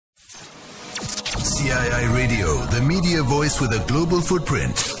Cii Radio, the media voice with a global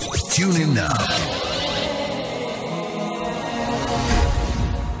footprint. Tune in now.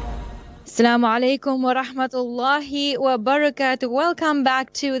 Assalamu alaikum wa rahmatullahi wa barakatuh. Welcome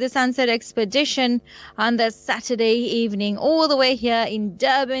back to the Sunset Expedition on the Saturday evening, all the way here in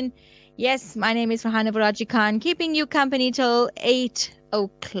Durban. Yes, my name is Farhana Varaji Khan, keeping you company till 8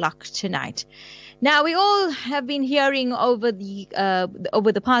 o'clock tonight. Now, we all have been hearing over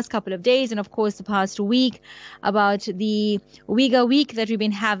the past couple of days, and of course the past week, about the Uyghur Week that we've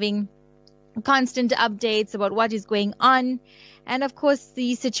been having, constant updates about what is going on, and of course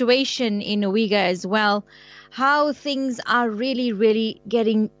the situation in Uyghur as well, how things are really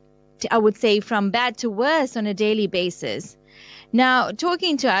getting, I would say, from bad to worse on a daily basis. Now,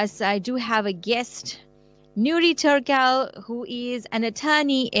 talking to us, I do have a guest, Nury Turkel, who is an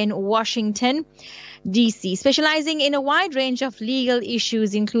attorney in Washington, D.C., specializing in a wide range of legal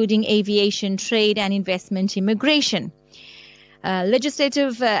issues, including aviation, trade, and investment immigration,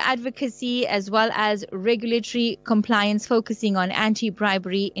 legislative advocacy, as well as regulatory compliance, focusing on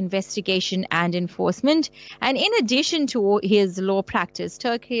anti-bribery investigation and enforcement. And in addition to his law practice,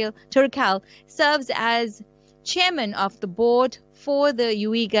 Turkel serves as chairman of the board for the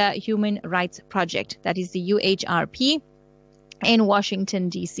Uyghur Human Rights Project, that is the UHRP, in Washington,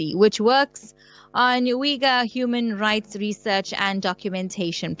 D.C., which works on Uyghur human rights research and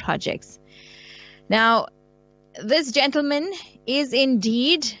documentation projects. Now, this gentleman is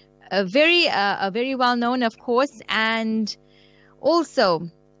indeed very well known, of course, and also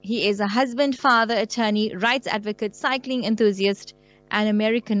he is a husband, father, attorney, rights advocate, cycling enthusiast, and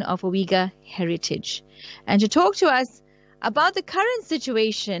American of Uyghur heritage. And to talk to us about the current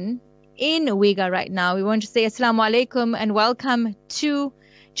situation in Uyghur right now, we want to say Assalamu alaikum and welcome to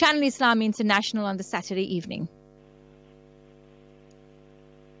Channel Islam International on the Saturday evening.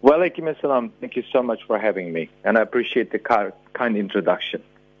 Wa alaikum assalam. Thank you so much for having me, and I appreciate the kind introduction.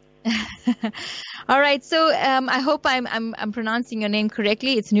 All right, so I hope I'm pronouncing your name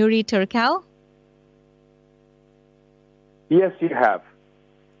correctly. It's Nury Turkel. Yes, you have.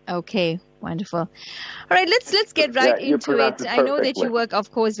 Okay, wonderful. All right, let's get right into it. I know that you work,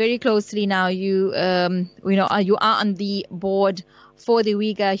 of course, very closely now. You you are on the board for the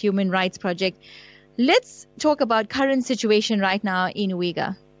Uyghur Human Rights Project. Let's talk about current situation right now in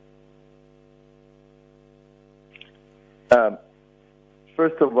Uyghur.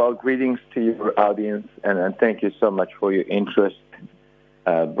 First of all, greetings to your audience, and thank you so much for your interest,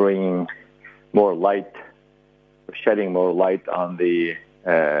 bringing more light, shedding more light on the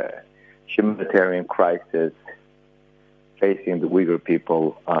humanitarian crisis facing the Uyghur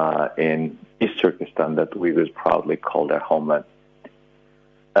people in East Turkestan that the Uyghurs proudly call their homeland.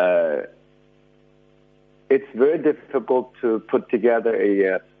 It's very difficult to put together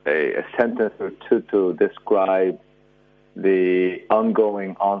a sentence or two to describe the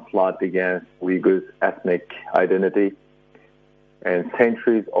ongoing onslaught against Uyghurs' ethnic identity and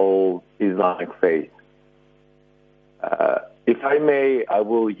centuries-old Islamic faith. If I may, I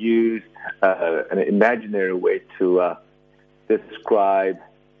will use an imaginary way to describe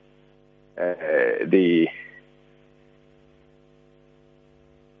the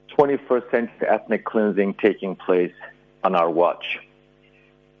 21st century ethnic cleansing taking place on our watch.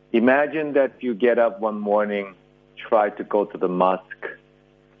 Imagine that you get up one morning, try to go to the mosque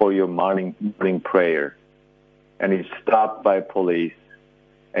for your morning prayer, and you're stopped by police,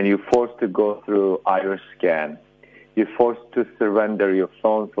 and you're forced to go through iris scan. You're forced to surrender your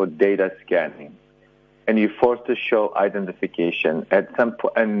phone for data scanning, and you're forced to show identification.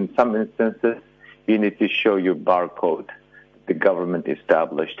 In some instances, you need to show your barcode the government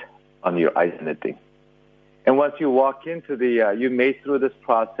established on your identity. And once you walk into you made through this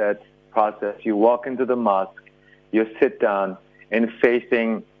process, you walk into the mosque, you sit down and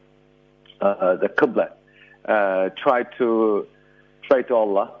facing the Qibla, try to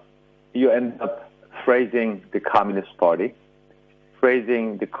Allah, you end up praising the Communist Party,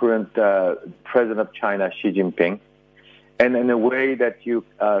 praising the current President of China, Xi Jinping, and in a way that you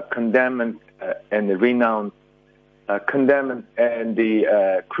condemn and renounce, condemn and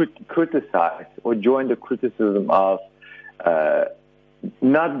criticize or join the criticism of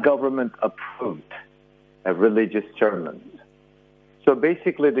not government-approved religious sermons. So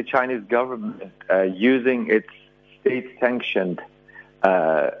basically, the Chinese government, using its state-sanctioned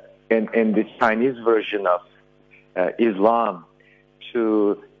in the Chinese version of Islam,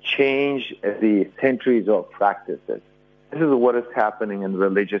 to change the centuries of practices. This is what is happening in the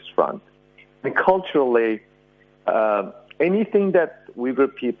religious front. And culturally, anything that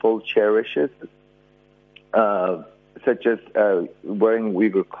Uyghur people cherishes, such as wearing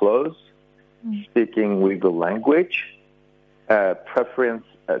Uyghur clothes, speaking Uyghur language, preference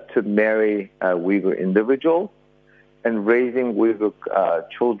to marry Uyghur individuals, and raising Uyghur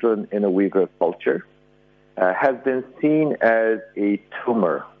children in a Uyghur culture has been seen as a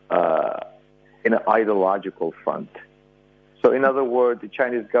tumor in an ideological front. So in other words, the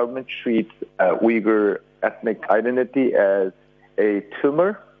Chinese government treats Uyghur ethnic identity as a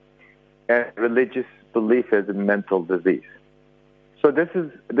tumor and religious belief as a mental disease. So this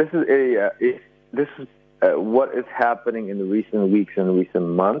is what is happening in the recent weeks and recent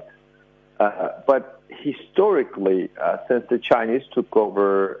months. But historically, since the Chinese took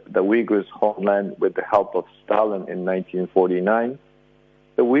over the Uyghurs' homeland with the help of Stalin in 1949,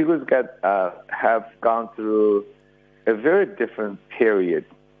 the Uyghurs have gone through a very different period.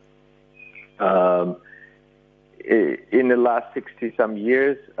 In the last 60-some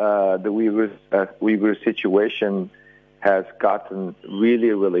years, the Uyghur situation has gotten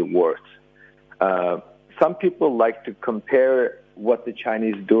really, really worse. Some people like to compare what the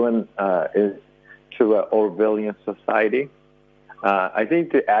Chinese doing is to an Orwellian society. I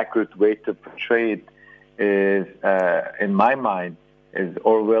think the accurate way to portray it is, in my mind, is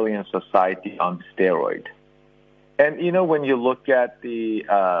Orwellian society on steroid. And, when you look at the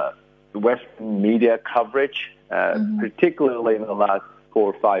Western media coverage, particularly in the last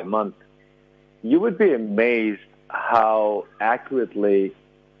 4 or 5 months, you would be amazed how accurately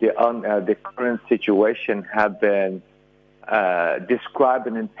the current situation have been described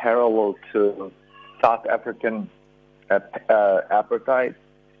and in parallel to South African apartheid,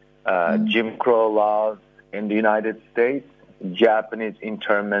 Jim Crow laws in the United States, Japanese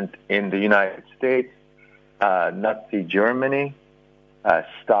internment in the United States, Nazi Germany,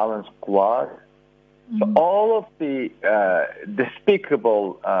 Stalin's Squad. So all of the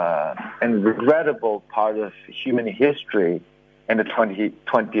despicable and regrettable part of human history in the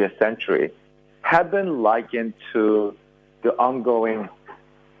 20th century have been likened to the ongoing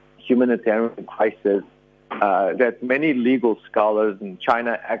humanitarian crisis that many legal scholars and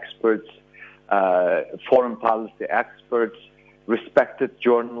China experts, foreign policy experts, respected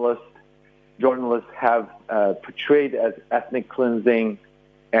journalists have portrayed as ethnic cleansing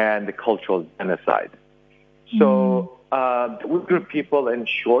and the cultural genocide. So the Uyghur people, in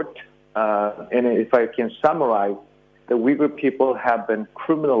short, and if I can summarize, the Uyghur people have been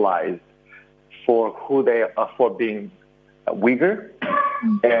criminalized for who they are, for being Uyghur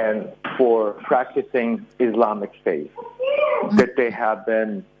and for practicing Islamic faith that they have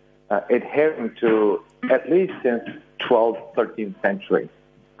been adhering to at least since 12th, 13th century,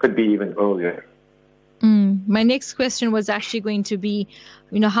 could be even earlier. My next question was actually going to be,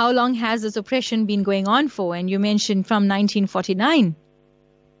 how long has this oppression been going on for? And you mentioned from 1949.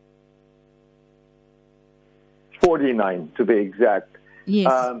 49, to be exact.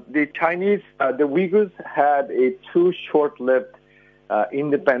 Yes. The Chinese, the Uyghurs had a 2 short-lived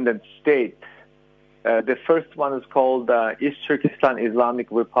independent state. The first one is called East Turkestan Islamic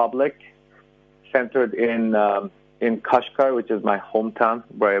Republic, centered in Kashgar, which is my hometown,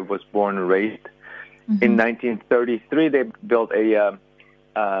 where I was born and raised. In 1933, they built a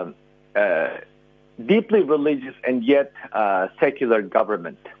deeply religious and yet secular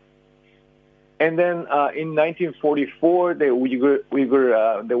government. And then in 1944, the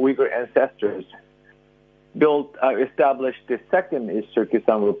Uyghur ancestors established the second East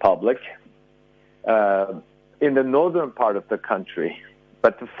Turkestan Republic in the northern part of the country.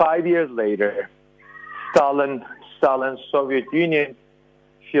 But 5 years later, Stalin's Soviet Union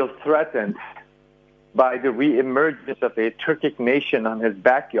feels threatened by the reemergence of a Turkic nation on his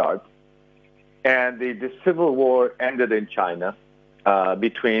backyard. And the civil war ended in China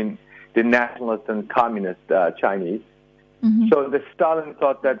between the nationalist and communist Chinese. So the Stalin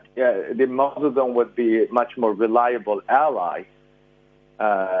thought that the Maoism would be a much more reliable ally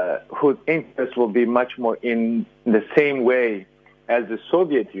whose interests will be much more in the same way as the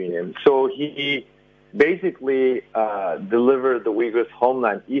Soviet Union. So he basically delivered the Uyghurs'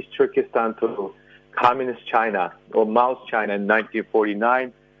 homeland, East Turkestan, to Communist China or Mao's China in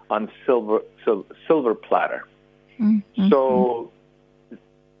 1949 on silver platter. So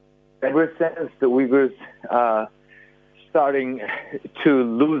ever since, the Uyghurs starting to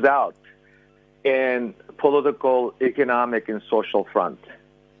lose out in political, economic, and social front.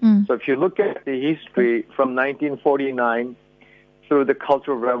 So if you look at the history from 1949 through the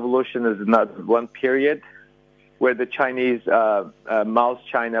Cultural Revolution is not one period where the Chinese, Mao's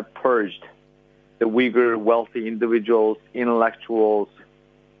China purged the Uyghur wealthy individuals, intellectuals,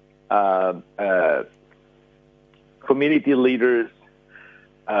 community leaders,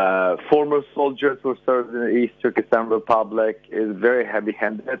 former soldiers who served in the East Turkestan Republic, is very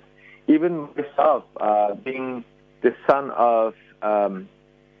heavy-handed. even myself, being the son of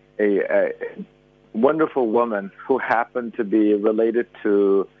a wonderful woman who happened to be related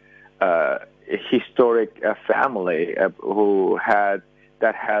to a historic family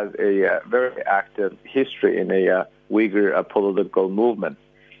that has a very active history in a Uyghur political movement.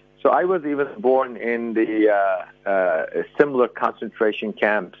 So I was even born in the similar concentration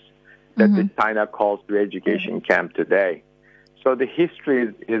camps that the China calls re-education camp today. So the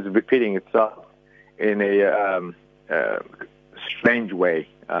history is repeating itself in a strange way,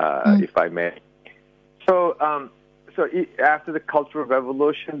 if I may. So after the Cultural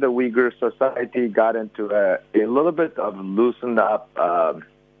Revolution, the Uyghur society got into a little bit of loosened up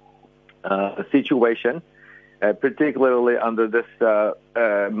situation, particularly under this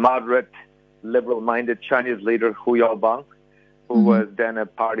moderate, liberal-minded Chinese leader Hu Yaobang, who was then a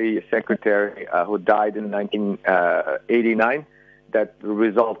party secretary who died in 1989, that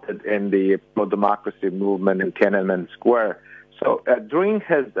resulted in the pro-democracy movement in Tiananmen Square. So during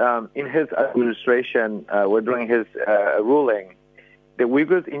his administration, during his ruling, the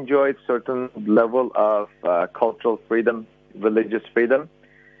Uyghurs enjoyed certain level of cultural freedom, religious freedom,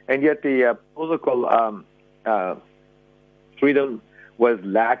 and yet the political freedom was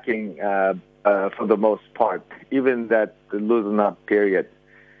lacking for the most part, even that the loosen up period.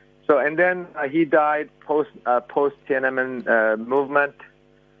 So, and then he died post Tiananmen movement.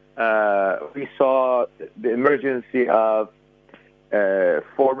 We saw the emergency of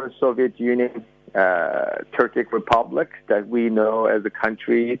former Soviet Union, Turkic republics that we know as the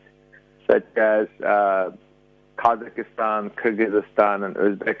countries such as Kazakhstan, Kyrgyzstan, and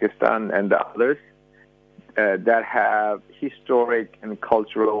Uzbekistan, and the others that have historic and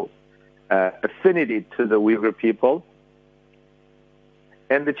cultural affinity to the Uyghur people.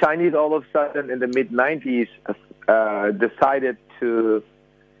 And the Chinese, all of a sudden, in the mid-90s, decided to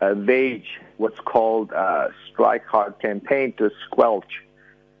wage what's called a strike hard campaign to squelch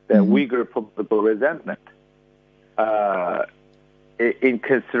the Uyghur political resentment in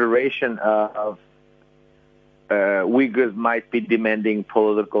consideration of Uyghurs might be demanding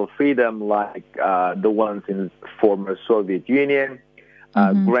political freedom like the ones in former Soviet Union,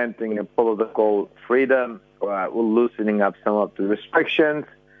 granting a political freedom, loosening up some of the restrictions.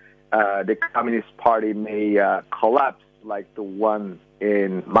 The Communist Party may collapse like the one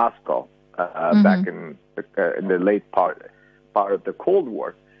in Moscow back in the late part of the Cold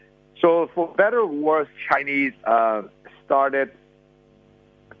War. So for better or worse, Chinese started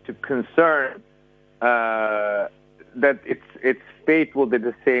to concern that its fate will be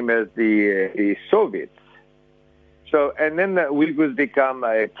the same as the Soviets. So, and then the Uyghurs become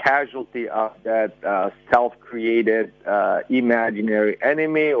a casualty of that self-created imaginary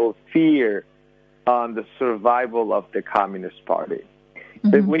enemy or fear on the survival of the Communist Party.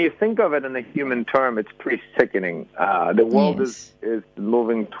 But when you think of it in a human term, it's pretty sickening. The world is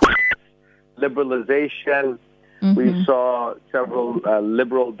moving towards liberalization. We saw several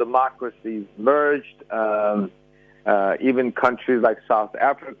liberal democracies merged, even countries like South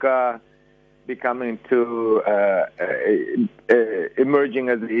Africa becoming to emerging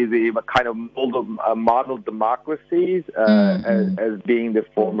as a kind of model democracies as being the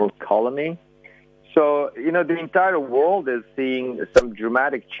former colony. So, the entire world is seeing some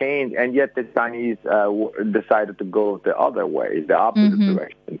dramatic change, and yet the Chinese decided to go the other way, the opposite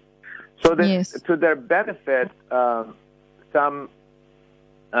direction. So to their benefit, some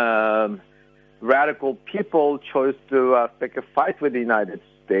radical people chose to pick a fight with the United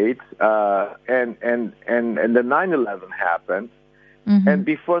States, and the 9/11 happened. And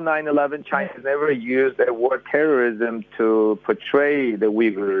before 9/11, China never used the word terrorism to portray the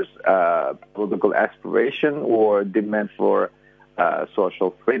Uyghurs' political aspiration or demand for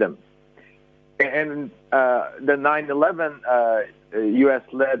social freedom. And the 9/11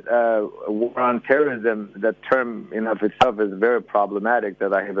 U.S.-led war on terrorism, that term in of itself is very problematic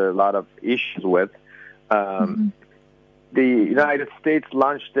that I have a lot of issues with. The United States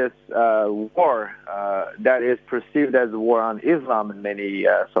launched this war that is perceived as a war on Islam in many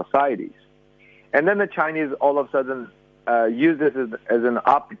societies. And then the Chinese all of a sudden use this as an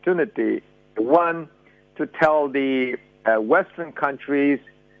opportunity, one, to tell the Western countries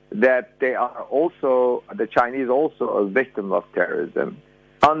that they are also, the Chinese also, a victim of terrorism.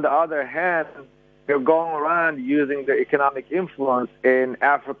 On the other hand, they're going around using their economic influence in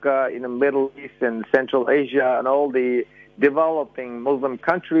Africa, in the Middle East, and Central Asia, and all the developing Muslim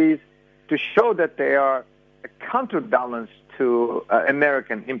countries to show that they are a counterbalance to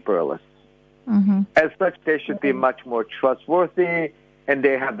American imperialists. As such, they should be much more trustworthy, and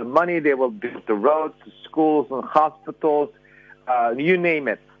they have the money. They will build the roads, the schools, and hospitals, you name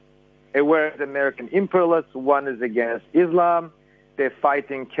it. whereas American imperialists, one is against Islam. They're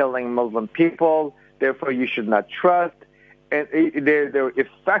fighting, killing Muslim people. Therefore, you should not trust. And they're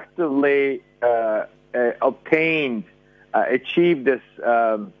effectively achieved this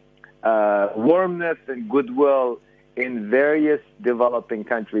warmness and goodwill in various developing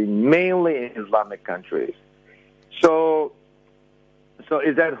countries, mainly in Islamic countries. So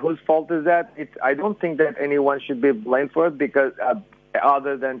is that whose fault is that? I don't think that anyone should be blamed for it because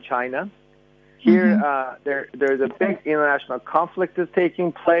other than China. Here, there's a big international conflict is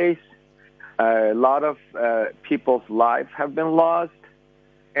taking place. A lot of people's lives have been lost,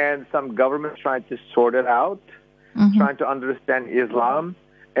 and some governments trying to sort it out, trying to understand Islam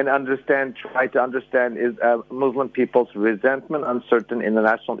and try to understand Muslim people's resentment on certain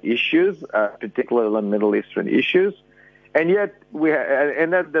international issues, particularly Middle Eastern issues. And yet,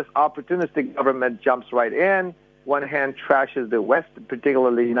 this opportunistic government jumps right in. One hand trashes the West,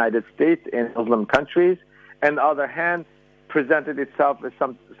 particularly the United States and Muslim countries, and the other hand presented itself as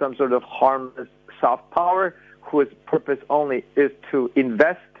some sort of harmless soft power whose purpose only is to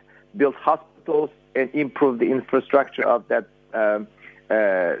invest, build hospitals, and improve the infrastructure of that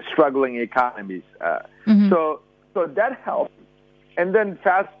struggling economies. So that helped. And then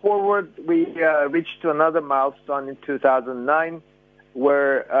fast forward, we reached to another milestone in 2009,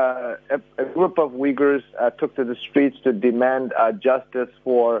 where a group of Uyghurs took to the streets to demand justice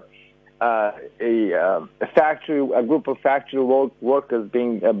for a group of factory workers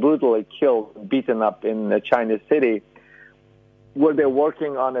being brutally killed, beaten up in a Chinese city, where they're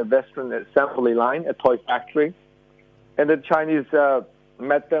working on a Western assembly line, a toy factory. And the Chinese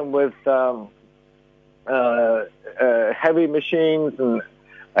met them with heavy machines and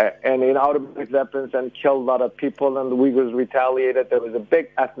automatic weapons and killed a lot of people, and the Uyghurs retaliated. There was a big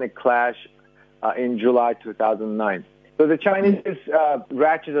ethnic clash in July 2009. So the Chinese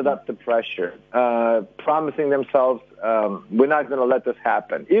ratcheted up the pressure, promising themselves, we're not going to let this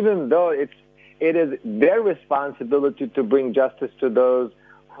happen, even though it is their responsibility to bring justice to those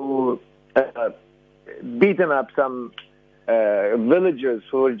who beaten up some villagers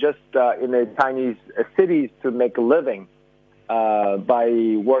who were just in the Chinese cities to make a living by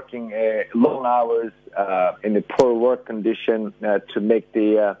working long hours in a poor work condition to make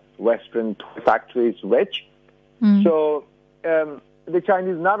the Western factories rich. So the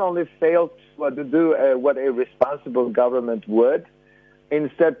Chinese not only failed to do what a responsible government would.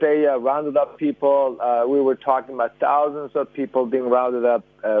 Instead, they rounded up people. We were talking about thousands of people being rounded up,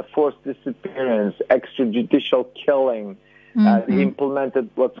 forced disappearance, extrajudicial killing. They implemented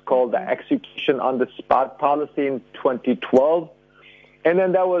what's called the execution on the spot policy in 2012. And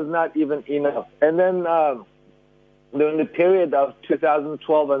then that was not even enough. And then during the period of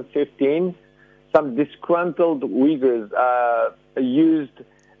 2012 and 15, some disgruntled Uyghurs used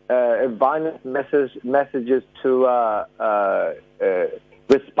violent messages to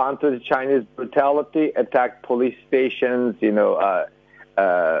respond to the Chinese brutality, attacked police stations, even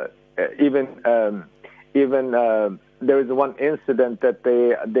there was one incident that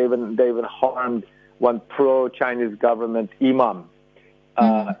they even harmed one pro-Chinese government imam.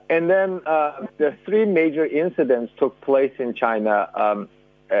 And then the three major incidents took place in China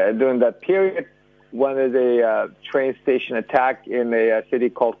during that period. One is a train station attack in a city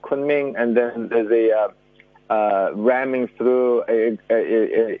called Kunming, and then there's a ramming through a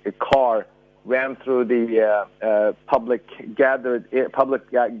car rammed through the public gathering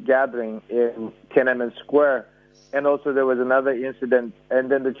in Tiananmen Square. And also there was another incident, and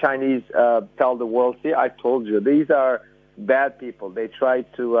then the Chinese tell the world, see, I told you, these are bad people. They try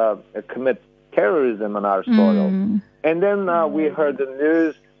to commit terrorism on our soil. And then we heard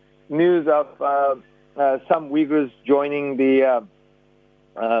the news of some Uyghurs joining the,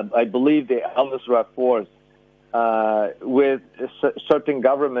 I believe, the al-Nusra force with certain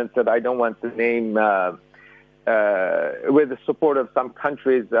governments that I don't want to name, with the support of some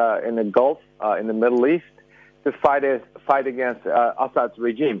countries in the Gulf, in the Middle East, to fight against Assad's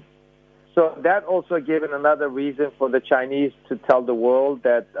regime. So that also given another reason for the Chinese to tell the world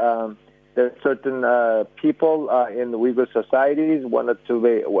that there are certain people in the Uyghur societies wanted to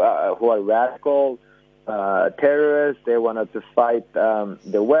be, who are radical terrorists. They wanted to fight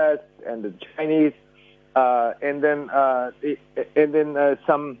the West and the Chinese, and then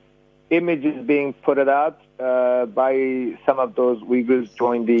some images being put out by some of those Uyghurs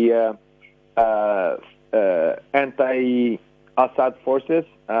joined the anti-Assad forces.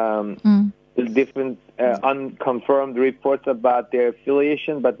 There's different unconfirmed reports about their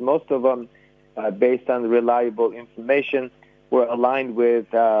affiliation, but most of them, based on reliable information, were aligned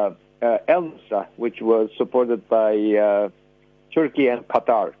with al-Nusra, which was supported by Turkey and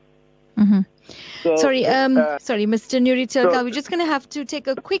Qatar. Mm-hmm. So, Sorry, Mr. Nury Turkel, we're just going to have to take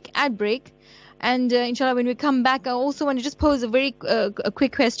a quick ad break. And inshallah, when we come back, I also want to just pose a very a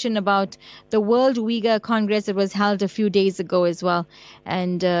quick question about the World Uyghur Congress that was held a few days ago as well.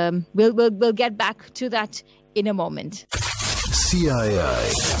 And we'll get back to that in a moment.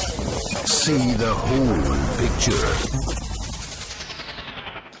 CII. See the whole picture.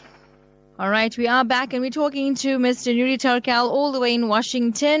 All right, we are back and we're talking to Mr. Nury Turkel all the way in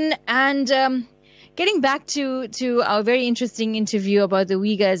Washington. And getting back to our very interesting interview about the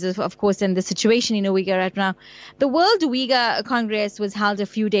Uyghurs, of course, and the situation in Uyghur right now. The World Uyghur Congress was held a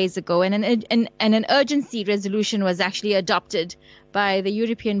few days ago, and an urgency resolution was actually adopted by the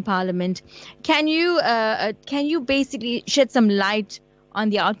European Parliament. Can you basically shed some light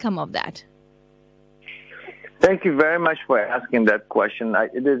on the outcome of that? Thank you very much for asking that question.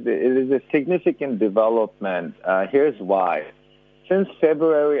 It is a significant development. Here's why. Since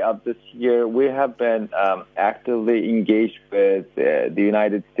February of this year, we have been actively engaged with the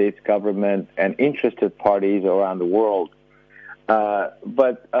United States government and interested parties around the world.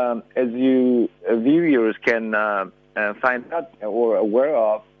 But as you viewers can find out or aware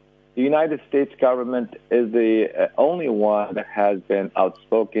of, the United States government is the only one that has been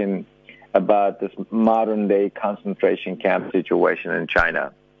outspoken about this modern-day concentration camp situation in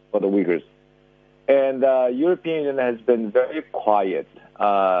China for the Uyghurs. And the European Union has been very quiet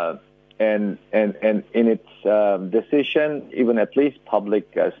and in its decision, even at least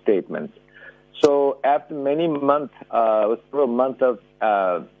public statements. So after many months, several months of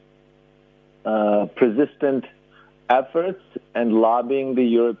persistent efforts and lobbying the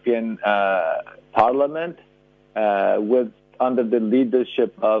European Parliament under the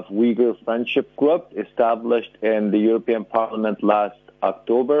leadership of Uyghur Friendship Group, established in the European Parliament last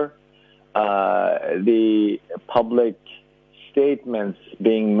October, the public statements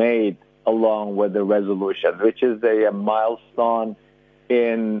being made along with the resolution, which is a milestone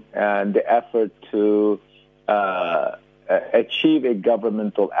in the effort to achieve a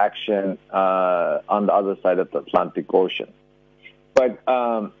governmental action on the other side of the Atlantic Ocean. But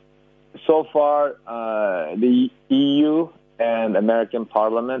so far, the EU and American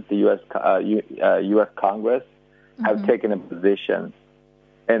Parliament, the U.S. Congress, have taken a position.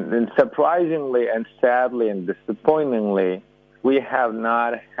 And surprisingly and sadly and disappointingly, we have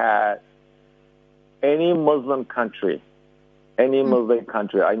not had any Muslim country, I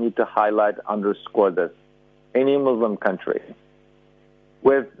need to highlight, underscore this, any Muslim country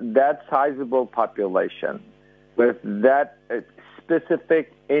with that sizable population, with that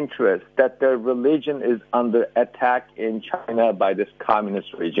specific interest that their religion is under attack in China by this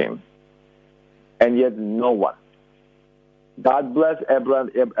communist regime. And yet no one. God bless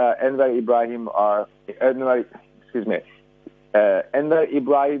Enver Ibrahim of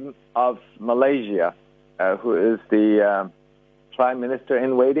Malaysia, who is the Prime Minister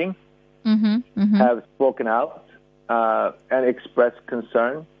in waiting, have spoken out and expressed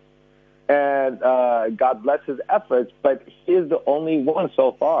concern. And God bless his efforts, but he is the only one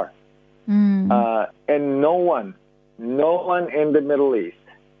so far. And no one in the Middle East,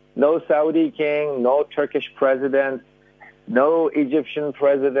 no Saudi king, no Turkish president, no Egyptian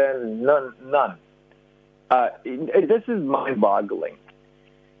president, none. This is mind-boggling.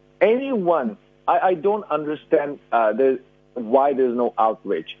 Anyone, I don't understand why there's no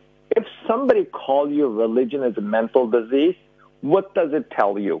outrage. If somebody calls your religion as a mental disease, what does it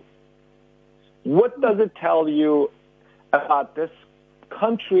tell you? What does it tell you about this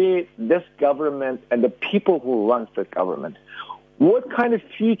country, this government, and the people who run the government? What kind of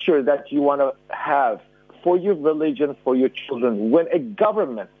future that you want to have for your religion, for your children, when a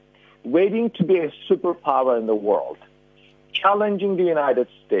government waiting to be a superpower in the world, challenging the United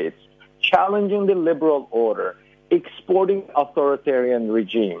States, challenging the liberal order, exporting authoritarian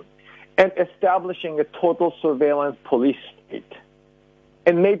regime, and establishing a total surveillance police state,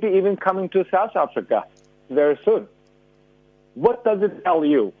 and maybe even coming to South Africa very soon. What does it tell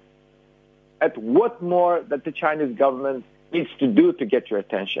you? At what more that the Chinese government needs to do to get your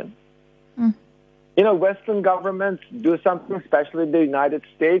attention? You know, Western governments do something, especially the United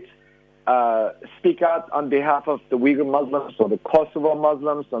States, speak out on behalf of the Uyghur Muslims or the Kosovo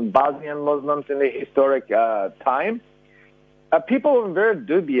Muslims and Bosnian Muslims in the historic time. People were very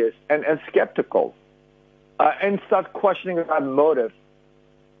dubious and skeptical and start questioning about motive.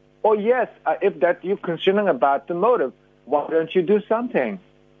 Oh, yes, if that you're concerned about the motive, why don't you do something?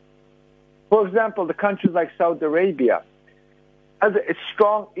 For example, the countries like Saudi Arabia has a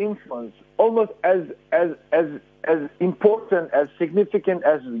strong influence, almost as important, as significant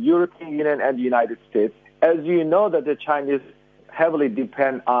as the European Union and the United States. As you know, that the Chinese heavily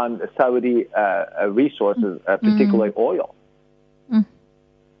depend on Saudi resources, particularly oil.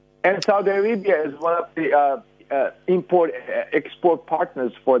 And Saudi Arabia is one of the export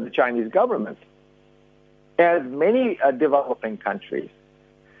partners for the Chinese government, as many developing countries.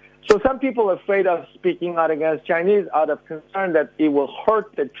 So some people are afraid of speaking out against Chinese out of concern that it will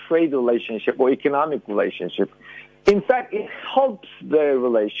hurt the trade relationship or economic relationship. In fact, it helps the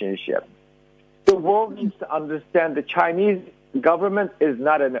relationship. The world needs to understand the Chinese government is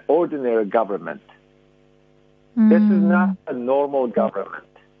not an ordinary government. This is not a normal government.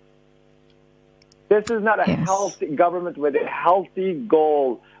 This is not a healthy government with a healthy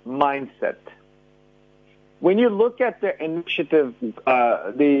goal mindset. When you look at the initiative,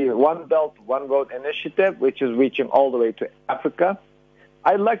 the One Belt, One Road initiative, which is reaching all the way to Africa,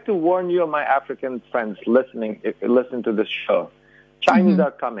 I'd like to warn you, my African friends listen to this show. Chinese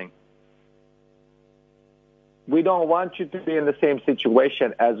are coming. We don't want you to be in the same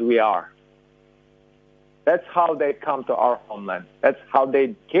situation as we are. That's how they come to our homeland. That's how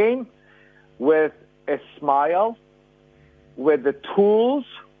they came, with a smile, with the tools,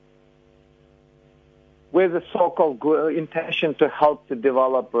 with the so-called good intention to help to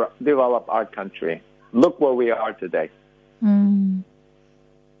develop our country. Look where we are today. The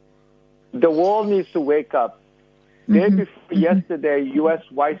world needs to wake up. Day before yesterday, U.S.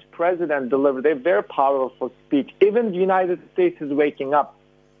 Vice President delivered a very powerful speech. Even the United States is waking up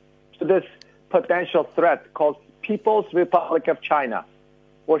to this potential threat called People's Republic of China,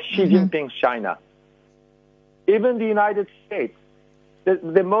 or Xi Jinping's China. Even the United States,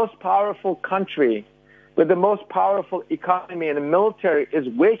 the most powerful country with the most powerful economy and military, is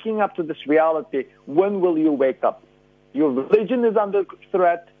waking up to this reality. When will you wake up? Your religion is under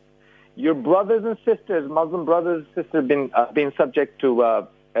threat. Your brothers and sisters, Muslim brothers and sisters, been subject to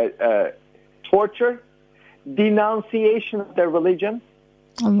torture, denunciation of their religion,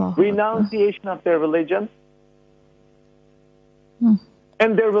 renunciation of their religion,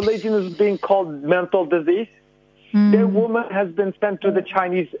 and their religion is being called mental disease. Their woman has been sent to the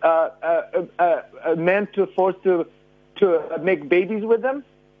Chinese men to force to make babies with them.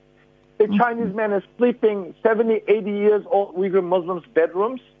 The Chinese man is sleeping 70, 80 years old Uyghur Muslims'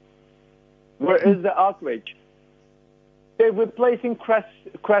 bedrooms. Where is the outrage? They're replacing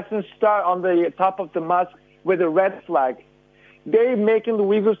crescent star on the top of the mosque with a red flag. They're making the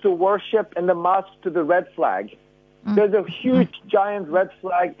Uyghurs to worship in the mosque to the red flag. There's a huge, giant red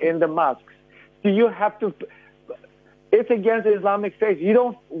flag in the mosques. Do you have to... It's against the Islamic faith. You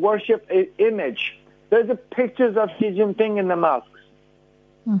don't worship an image. There's pictures of Xi Jinping in the mosques.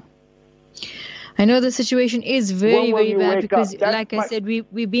 I know the situation is very, very bad because, like I said,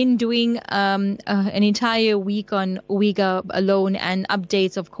 we've been doing an entire week on Uyghur alone and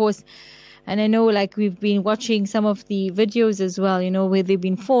updates, of course. And I know, like, we've been watching some of the videos as well, you know, where they've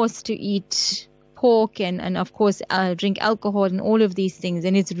been forced to eat pork and of course, drink alcohol and all of these things.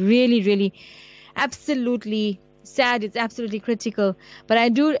 And it's really, really absolutely sad. It's absolutely critical. But I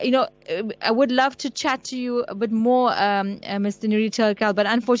do, you know, I would love to chat to you a bit more, Mr. Nury Turkel, but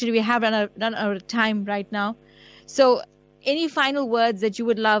unfortunately we have run out of time right now. So any final words that you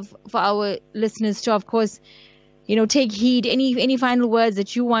would love for our listeners to, of course, you know, take heed, any final words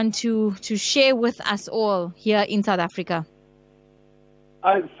that you want to share with us all here in South Africa?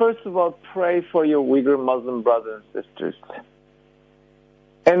 I first of all pray for your Uyghur Muslim brothers and sisters.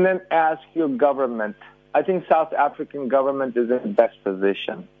 And then ask your government. I think South African government is in the best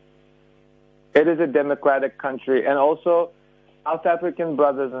position. It is a democratic country. And also, South African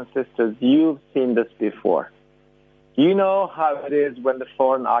brothers and sisters, you've seen this before. You know how it is when the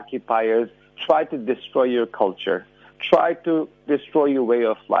foreign occupiers try to destroy your culture, try to destroy your way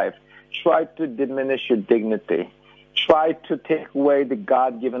of life, try to diminish your dignity, try to take away the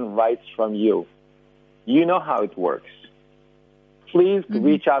God-given rights from you. You know how it works. Please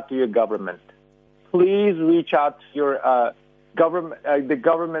reach out to your government. Please reach out to your government, the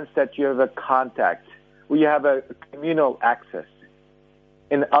governments that you have a contact, where you have a communal access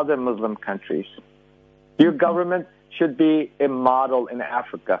in other Muslim countries. Your government should be a model in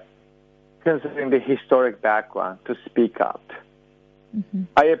Africa, considering the historic background, to speak out.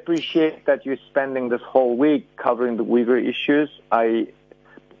 I appreciate that you're spending this whole week covering the Uyghur issues. I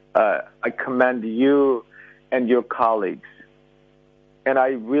commend you and your colleagues. And I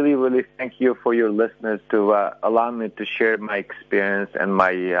really, really thank you for your listeners to allow me to share my experience and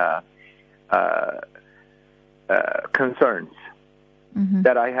my concerns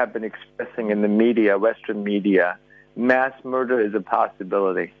that I have been expressing in the media, Western media. Mass murder is a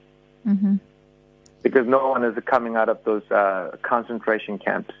possibility because no one is coming out of those concentration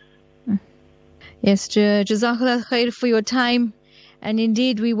camps. Yes, Jazakallah khair for your time. And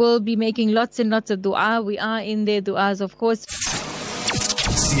indeed, we will be making lots and lots of dua. We are in their duas, of course.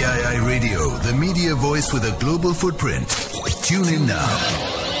 Cii Radio, the media voice with a global footprint. Tune in now.